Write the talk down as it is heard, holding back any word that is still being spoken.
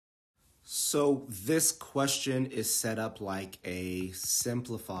So this question is set up like a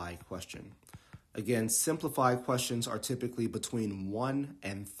simplify question. Again, simplified questions are typically between 1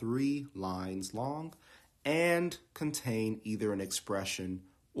 and 3 lines long and contain either an expression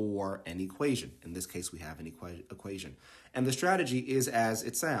or an equation. In this case, we have an equation. And the strategy is as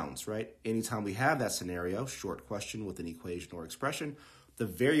it sounds, right? Anytime we have that scenario, short question with an equation or expression, the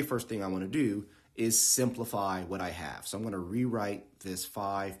very first thing I want to do is simplify what I have. So I'm going to rewrite this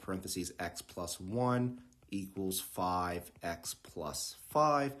 5 parentheses x plus 1 equals 5x plus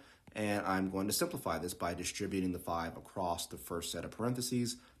 5. And I'm going to simplify this by distributing the 5 across the first set of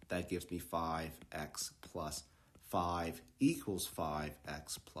parentheses. That gives me 5x plus 5 equals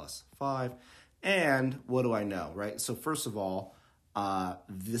 5x plus 5. And what do I know, right? So first of all,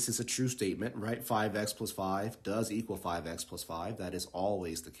 this is a true statement, right? 5x plus 5 does equal 5x plus 5. That is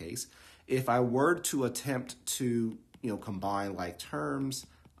always the case. If I were to attempt to, combine like terms,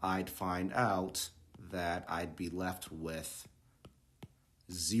 I'd find out that I'd be left with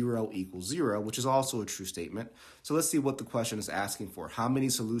 0 equals 0, which is also a true statement. So let's see what the question is asking for. How many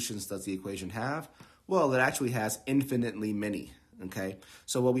solutions does the equation have? Well, it actually has infinitely many. Okay,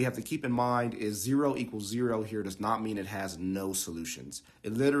 so what we have to keep in mind is 0 equals 0 here does not mean it has no solutions.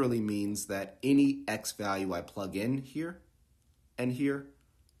 It literally means that any x value I plug in here and here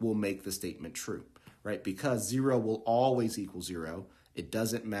will make the statement true, right? Because 0 will always equal 0. It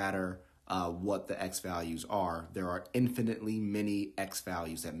doesn't matter what the x values are. There are infinitely many x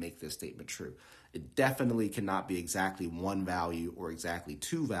values that make this statement true. It definitely cannot be exactly one value or exactly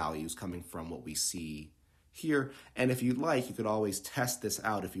two values coming from what we see here. And if you'd like, you could always test this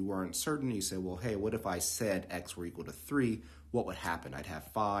out. If you weren't certain, you say, well, hey, what if I said x were equal to 3? What would happen? I'd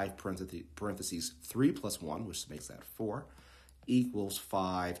have 5 parentheses 3 plus 1, which makes that 4, equals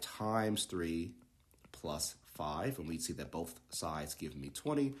 5 times 3 plus 5. And we'd see that both sides give me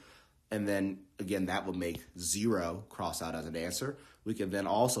 20. And then, again, that would make 0 cross out as an answer. We can then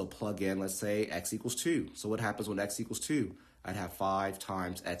also plug in, let's say, x equals 2. So what happens when x equals 2? I'd have 5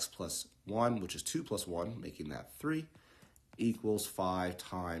 times x plus 1, which is 2 plus 1, making that 3, equals 5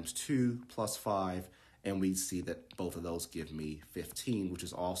 times 2 plus 5. And we see that both of those give me 15, which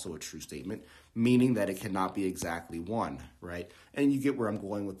is also a true statement, meaning that it cannot be exactly 1, right? And you get where I'm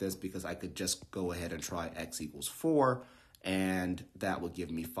going with this because I could just go ahead and try x equals 4, and that would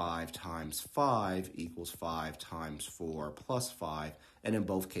give me 5 times 5 equals 5 times 4 plus 5. And in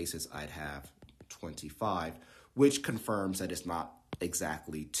both cases, I'd have 25, which confirms that it's not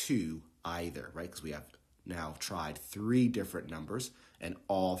exactly 2 either, right? Because we have now tried 3 different numbers and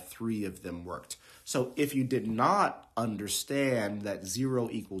all 3 of them worked. So if you did not understand that 0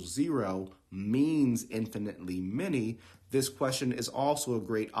 equals 0 means infinitely many, this question is also a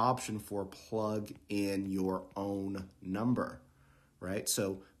great option for plug in your own number, right?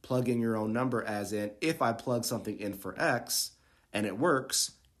 So plug in your own number as in, if I plug something in for x and it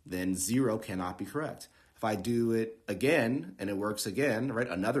works, then 0 cannot be correct. If I do it again and it works again, right,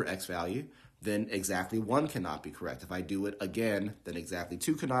 another x value, then exactly 1 cannot be correct. If I do it again, then exactly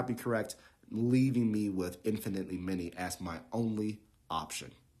 2 cannot be correct, leaving me with infinitely many as my only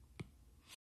option.